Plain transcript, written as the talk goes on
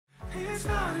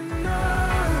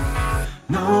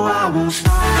No, I won't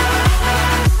stop.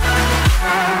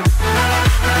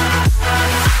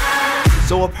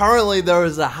 So apparently there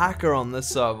is a hacker on this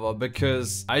server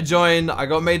because I joined, I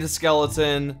got made a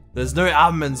skeleton, there's no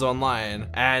admins online,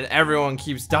 and everyone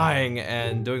keeps dying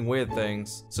and doing weird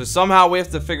things. So somehow we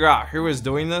have to figure out who is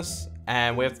doing this,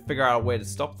 and we have to figure out a way to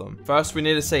stop them. First, we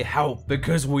need to say help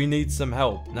because we need some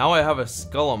help. Now I have a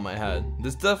skull on my head.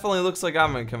 This definitely looks like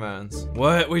admin commands.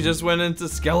 What? We just went into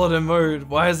skeleton mode.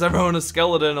 Why is everyone a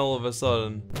skeleton all of a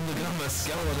sudden? I'm a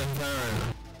skeleton parent.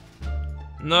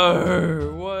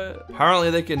 No, what?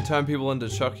 Apparently they can turn people into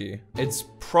Chucky. It's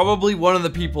probably one of the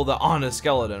people that aren't a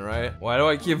skeleton, right? Why do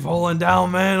I keep falling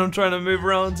down, man? I'm trying to move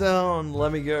around town.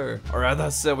 Let me go. All right,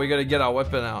 that's it. We gotta get our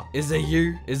weapon out. Is it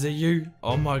you? Is it you?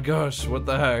 Oh my gosh, what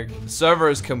the heck? The server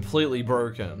is completely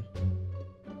broken.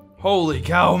 Holy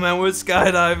cow, man, we're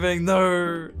skydiving.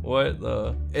 No. What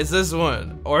the? Is this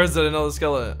one? Or is it another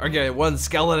skeleton? Okay, one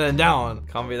skeleton down.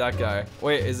 Can't be that guy.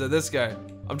 Wait, is it this guy?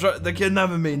 I'm trying. They're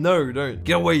kidnapping me. No, don't.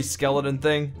 Get away, skeleton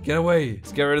thing. Get away.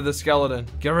 Let's get rid of the skeleton.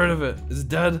 Get rid of it. Is it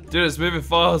dead? Dude, it's moving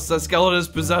fast. That skeleton is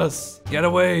possessed. Get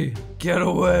away. Get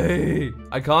away.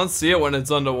 I can't see it when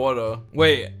it's underwater.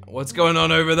 Wait, what's going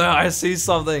on over there? I see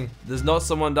something. There's not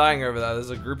someone dying over there. There's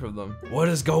a group of them. What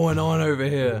is going on over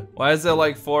here? Why is there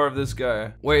like 4 of this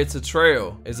guy? Wait, it's a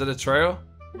trail. Is it a trail?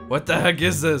 What the heck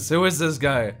is this? Who is this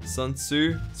guy? Sun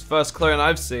Tzu? It's the first clone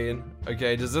I've seen.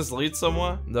 Okay, does this lead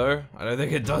somewhere? No, I don't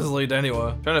think it does lead anywhere.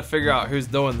 I'm trying to figure out who's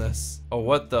doing this. Oh,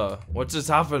 what the? What just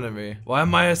happened to me? Why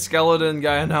am I a skeleton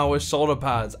guy now with shoulder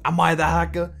pads? Am I the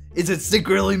hacker? Is it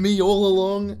secretly me all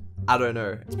along? I don't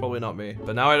know. It's probably not me.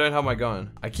 But now I don't have my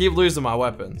gun. I keep losing my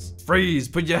weapons. Freeze,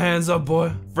 put your hands up,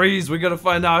 boy. Freeze, we gotta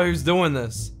find out who's doing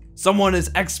this. Someone is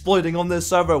exploiting on this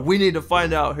server. We need to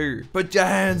find out who. Put your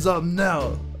hands up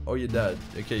now. Oh, you're dead.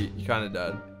 Okay, you're kind of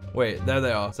dead. Wait, there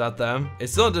they are. Is that them?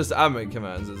 It's not just admin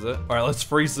commands, is it? All right, let's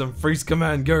freeze them. Freeze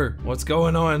command, go. What's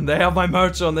going on? They have my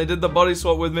merch on. They did the body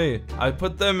swap with me. I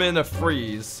put them in a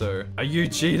freeze, so. Are you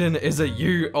cheating? Is it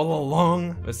you all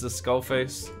along? Mr.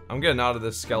 Skullface? I'm getting out of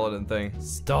this skeleton thing.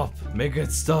 Stop. Make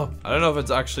it stop. I don't know if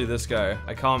it's actually this guy.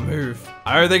 I can't move.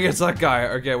 I don't think it's that guy.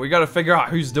 Okay, we gotta figure out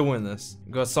who's doing this.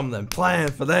 We got something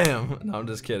planned for them. No, I'm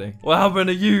just kidding. What happened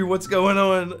to you? What's going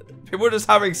on? People are just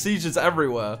having seizures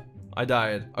everywhere. I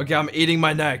died. Okay, I'm eating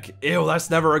my neck. Ew, that's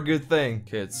never a good thing.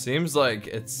 Okay, it seems like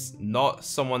it's not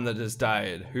someone that just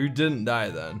died. Who didn't die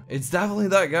then? It's definitely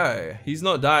that guy. He's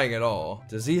not dying at all.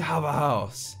 Does he have a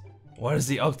house? What is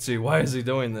he up to? Why is he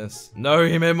doing this? No,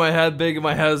 he made my head big and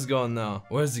my hair's gone now.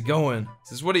 Where is he going?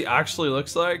 Is this what he actually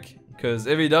looks like? Because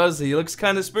if he does, he looks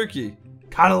kind of spooky.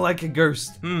 Kind of like a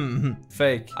ghost.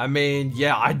 Fake. I mean,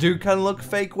 yeah, I do kind of look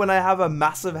fake when I have a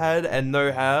massive head and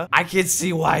no hair. I can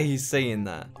see why he's saying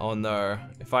that. Oh no.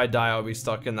 If I die, I'll be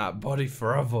stuck in that body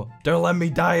forever. Don't let me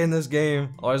die in this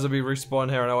game. Otherwise, I'll be respawned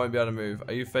here and I won't be able to move.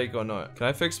 Are you fake or not? Can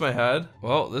I fix my head?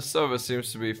 Well, this server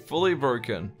seems to be fully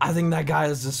broken. I think that guy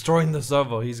is destroying the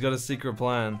server. He's got a secret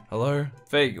plan. Hello?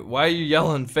 Fake. Why are you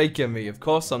yelling fake at me? Of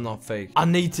course I'm not fake. I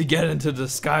need to get into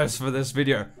disguise for this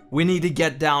video. We need to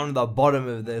get down to the bottom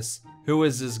of this. Who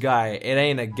is this guy? It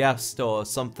ain't a guest or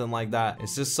something like that.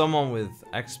 Is this someone with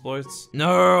exploits?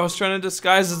 No, I was trying to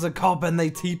disguise as a cop and they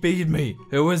TP'd me.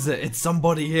 Who is it? It's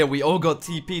somebody here. We all got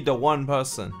TP'd to one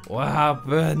person. What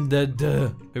happened?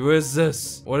 Who is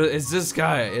this? What is this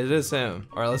guy? It is him.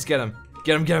 All right, let's get him.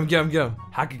 Get him, get him, get him, get him.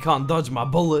 Hacker can't dodge my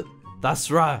bullet. That's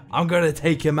right. I'm gonna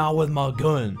take him out with my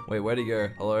gun. Wait, where'd he go?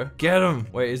 Hello? Get him.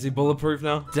 Wait, is he bulletproof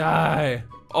now? Die.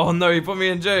 Oh no, he put me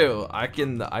in jail. I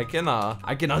can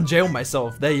unjail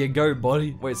myself. There you go,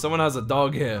 buddy. Wait, someone has a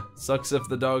dog here. Sucks if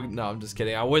the dog. No, I'm just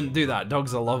kidding. I wouldn't do that.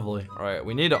 Dogs are lovely. All right,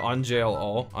 we need to unjail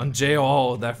all. Unjail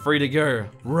all. They're free to go.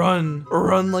 Run.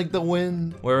 Run like the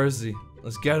wind. Where is he?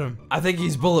 Let's get him. I think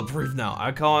he's bulletproof now.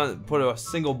 I can't put a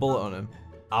single bullet on him.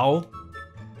 Ow.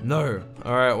 No.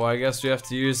 Alright, well, I guess we have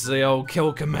to use the old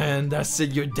kill command. That's it,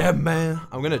 you're dead, man.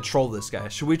 I'm gonna troll this guy.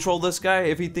 Should we troll this guy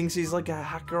if he thinks he's like a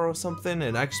hacker or something?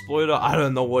 An exploiter? I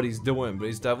don't know what he's doing, but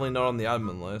he's definitely not on the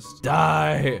admin list.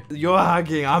 Die! You're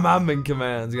hacking. I'm admin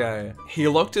commands guy. He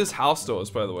locked his house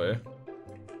doors, by the way.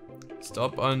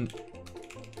 Stop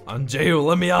jail.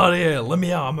 Let me out of here. Let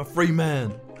me out. I'm a free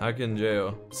man. Hack in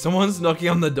jail. Someone's knocking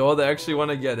on the door. They actually want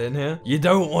to get in here. You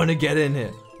don't want to get in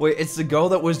here. Wait, it's the girl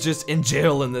that was just in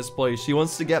jail in this place. She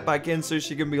wants to get back in so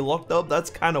she can be locked up?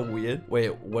 That's kind of weird.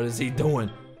 Wait, what is he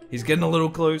doing? He's getting a little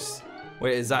close.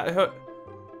 Wait, is that her?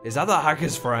 Is that the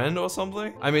hacker's friend or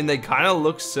something? I mean, they kind of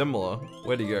look similar.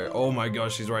 Where'd he go? Oh my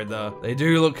gosh, he's right there. They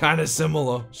do look kind of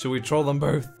similar. Should we troll them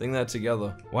both? I think they're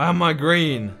together. Why am I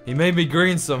green? He made me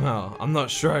green somehow. I'm not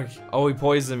Shrek. Oh, he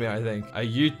poisoned me, I think. A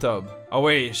YouTube. Oh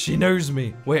wait, she knows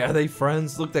me. Wait, are they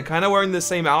friends? Look, they're kind of wearing the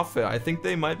same outfit. I think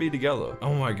they might be together.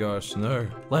 Oh my gosh, no.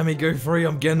 Let me go free.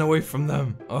 I'm getting away from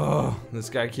them. Oh, this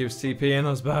guy keeps TPing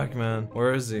us back, man.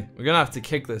 Where is he? We're gonna have to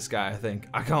kick this guy, I think.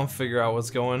 I can't figure out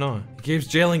what's going on. He keeps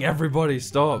jailing everybody.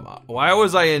 Stop. Why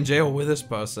was I in jail with this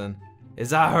person? Is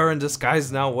that her in disguise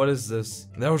now? What is this?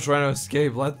 They were trying to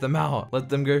escape. Let them out. Let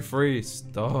them go free.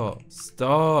 Stop.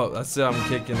 Stop. That's it. I'm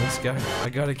kicking this guy. I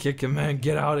gotta kick him, man.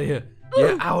 Get out of here.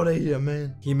 Get out of here,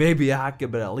 man. He may be a hacker,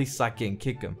 but at least I can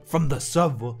kick him. From the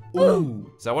server.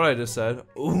 Ooh. Is that what I just said?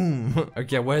 Ooh.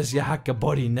 Okay, where's your hacker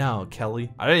body now,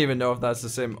 Kelly? I don't even know if that's the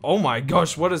same. Oh my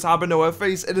gosh, what has happened to her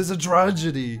face? It is a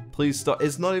tragedy. Please stop.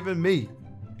 It's not even me.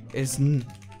 It's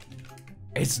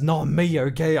not me,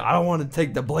 okay? I don't want to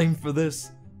take the blame for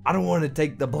this. I don't want to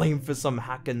take the blame for some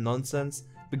hacking nonsense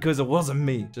because it wasn't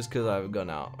me. Just because I've gone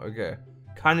out. Okay.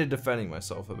 Kind of defending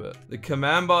myself a bit. The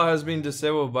command bar has been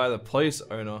disabled by the place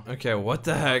owner. Okay, what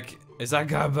the heck? Is that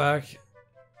guy back?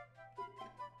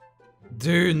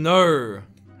 Dude, no.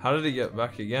 How did he get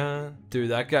back again?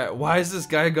 Dude, that guy. Why has this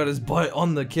guy got his butt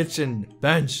on the kitchen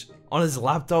bench? On his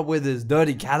laptop with his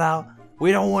dirty cat out?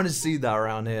 We don't want to see that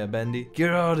around here, Bendy.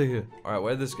 Get out of here. Alright,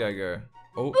 where'd this guy go?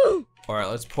 Oh. Alright,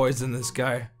 let's poison this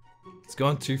guy. It's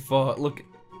gone too far. Look,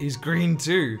 he's green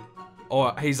too.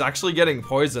 Oh, he's actually getting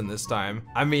poisoned this time.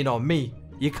 I mean, on me.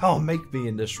 You can't make me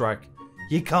into Shrek.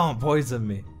 You can't poison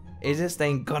me. It just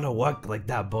ain't gonna work like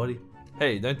that, buddy.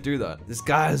 Hey, don't do that. This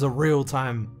guy is a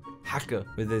real-time hacker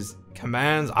with his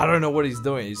commands. I don't know what he's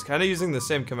doing. He's kind of using the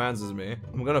same commands as me.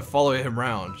 I'm gonna follow him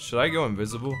around. Should I go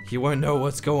invisible? He won't know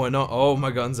what's going on. Oh, my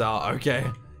gun's out. Okay.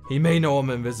 He may know I'm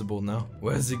invisible now.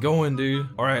 Where's he going, dude?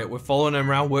 Alright, we're following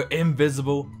him around. We're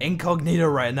invisible. Incognito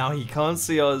right now. He can't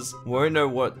see us. Won't know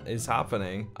what is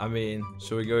happening. I mean,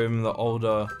 should we go even the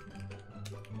older...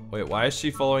 Wait, why is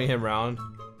she following him around?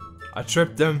 I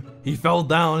tripped him. He fell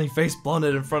down. He face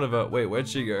planted in front of her. Wait, where'd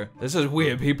she go? This is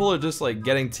weird. People are just like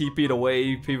getting TP'd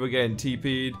away. People getting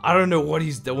TP'd. I don't know what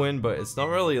he's doing, but it's not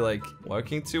really like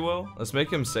working too well. Let's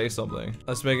make him say something.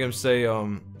 Let's make him say,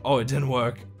 oh, it didn't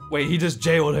work. Wait, he just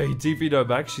jailed her. He TP'd her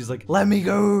back. She's like, let me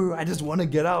go. I just want to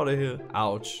get out of here.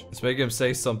 Ouch. Let's make him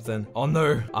say something. Oh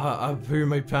no. I poo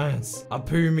my pants. I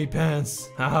poo me pants.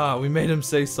 Haha, we made him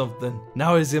say something.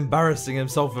 Now he's embarrassing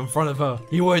himself in front of her.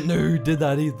 He won't know who did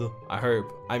that either. I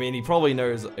hope. I mean, he probably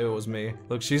knows it was me.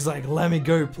 Look, she's like, let me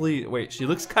go, please. Wait, she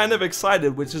looks kind of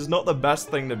excited, which is not the best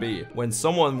thing to be. When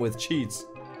someone with cheats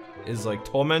is like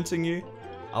tormenting you.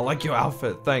 I like your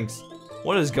outfit. Thanks.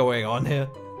 What is going on here?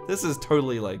 This is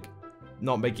totally like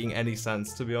not making any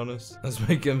sense, to be honest. Let's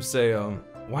make him say,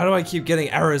 why do I keep getting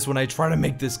errors when I try to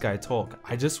make this guy talk?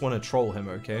 I just want to troll him,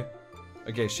 okay?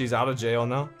 Okay, she's out of jail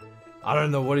now. I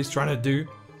don't know what he's trying to do.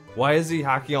 Why is he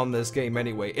hacking on this game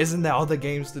anyway? Isn't there other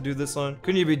games to do this on?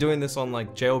 Couldn't you be doing this on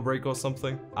like Jailbreak or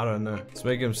something? I don't know. Let's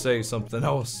make him say something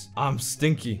else. I'm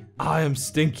stinky. I am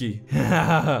stinky.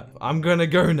 I'm gonna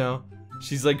go now.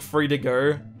 She's like free to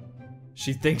go.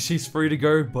 She thinks she's free to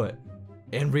go, but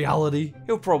in reality,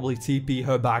 he'll probably TP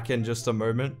her back in just a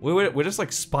moment. We're just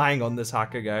like spying on this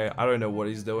hacker guy. I don't know what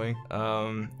he's doing.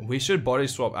 We should body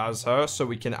swap as her so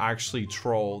we can actually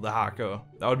troll the hacker.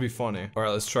 That would be funny. All right,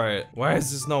 let's try it. Why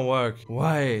does this not work?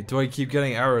 Why do I keep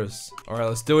getting errors? All right,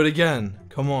 let's do it again.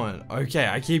 Come on. Okay,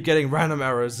 I keep getting random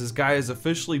errors. This guy is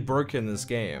officially broken this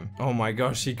game. Oh my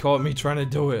gosh, he caught me trying to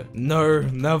do it. No,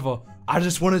 never. I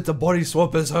just wanted to body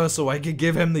swap as her so I could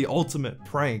give him the ultimate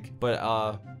prank.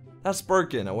 But, that's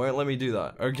broken. It won't let me do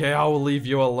that. Okay, I will leave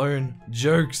you alone.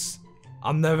 Jokes.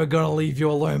 I'm never gonna leave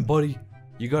you alone, buddy.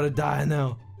 You gotta die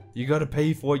now. You gotta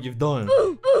pay for what you've done.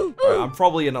 Right, I'm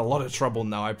probably in a lot of trouble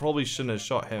now. I probably shouldn't have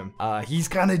shot him. He's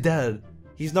kinda dead.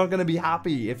 He's not gonna be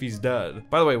happy if he's dead.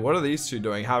 By the way, what are these two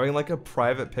doing? Having like a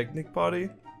private picnic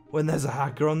party? When there's a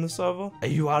hacker on the server? Are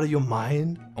you out of your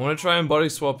mind? I want to try and body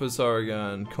swap as her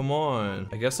again. Come on.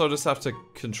 I guess I'll just have to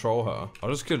control her.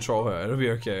 I'll just control her. It'll be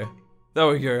okay. There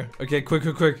we go. Okay, quick.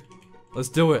 Let's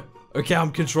do it. Okay,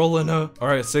 I'm controlling her.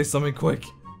 Alright, say something quick.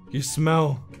 You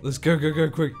smell. Let's go,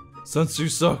 quick. Sunsu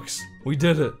sucks. We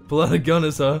did it. Pull out a gun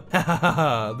as her. Ha ha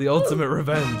ha. The ultimate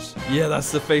revenge. Yeah,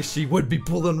 that's the face she would be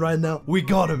pulling right now. We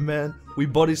got him, man. We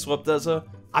body swapped as her.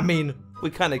 I mean,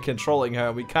 we're kind of controlling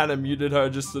her. We kind of muted her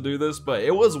just to do this, but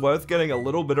it was worth getting a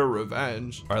little bit of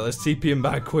revenge. Alright, let's TP him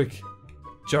back quick.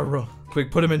 Jeruhmi. Quick,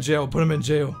 put him in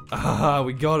jail. Ah,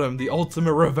 we got him. The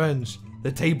ultimate revenge.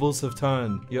 The tables have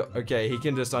turned. Yeah, okay, he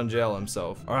can just unjail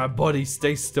himself. Alright, buddy,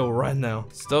 stay still right now.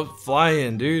 Stop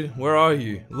flying, dude. Where are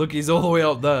you? Look, he's all the way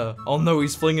up there. Oh no,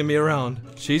 he's flinging me around.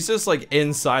 She's just like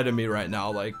inside of me right now.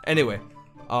 Like, anyway.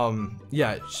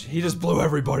 Yeah, he just blew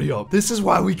everybody up. This is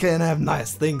why we can't have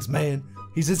nice things, man.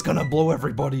 He's just gonna blow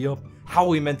everybody up. How are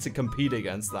we meant to compete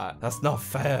against that? That's not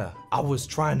fair. I was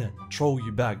trying to troll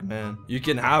you back, man. You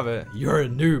can have it. You're a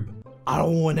noob. I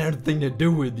don't want anything to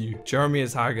do with you. Jeruhmi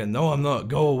is hacker. No, I'm not.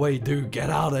 Go away, dude. Get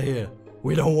out of here.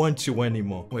 We don't want you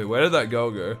anymore. Wait, where did that girl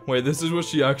go? Wait, this is what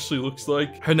she actually looks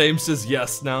like? Her name says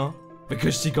yes now.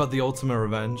 Because she got the ultimate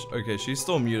revenge. Okay, she's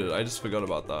still muted. I just forgot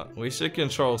about that. We should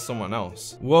control someone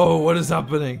else. Whoa, what is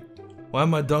happening? Why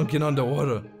am I dunking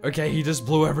underwater? Okay, he just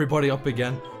blew everybody up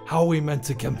again. How are we meant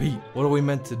to compete? What are we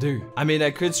meant to do? I mean,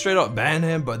 I could straight up ban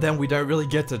him, but then we don't really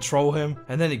get to troll him.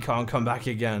 And then he can't come back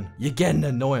again. You're getting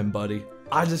annoying, buddy.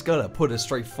 I just gotta put it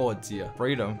straight forward to you.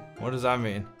 Freedom? What does that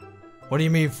mean? What do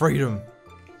you mean freedom?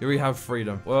 Here we have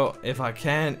freedom. Well, if I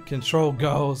can't control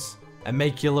girls and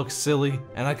make you look silly,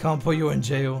 and I can't put you in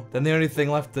jail, then the only thing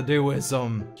left to do is,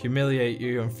 humiliate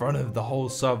you in front of the whole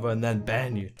server and then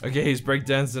ban you. Okay, he's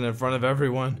breakdancing in front of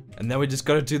everyone. And then we just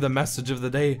gotta do the message of the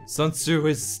day. Sun Tzu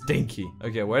is stinky.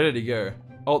 Okay, where did he go?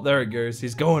 Oh, there it goes.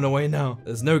 He's going away now.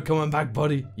 There's no coming back,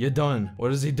 buddy. You're done.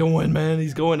 What is he doing, man?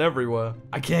 He's going everywhere.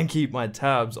 I can't keep my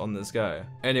tabs on this guy.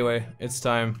 Anyway, it's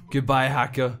time. Goodbye,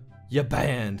 hacker. You're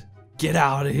banned. Get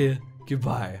out of here.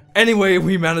 Goodbye. Anyway,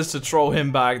 we managed to troll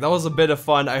him back. That was a bit of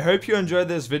fun. I hope you enjoyed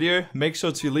this video. Make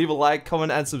sure to leave a like,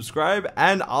 comment, and subscribe.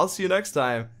 And I'll see you next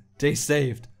time. Stay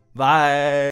saved. Bye.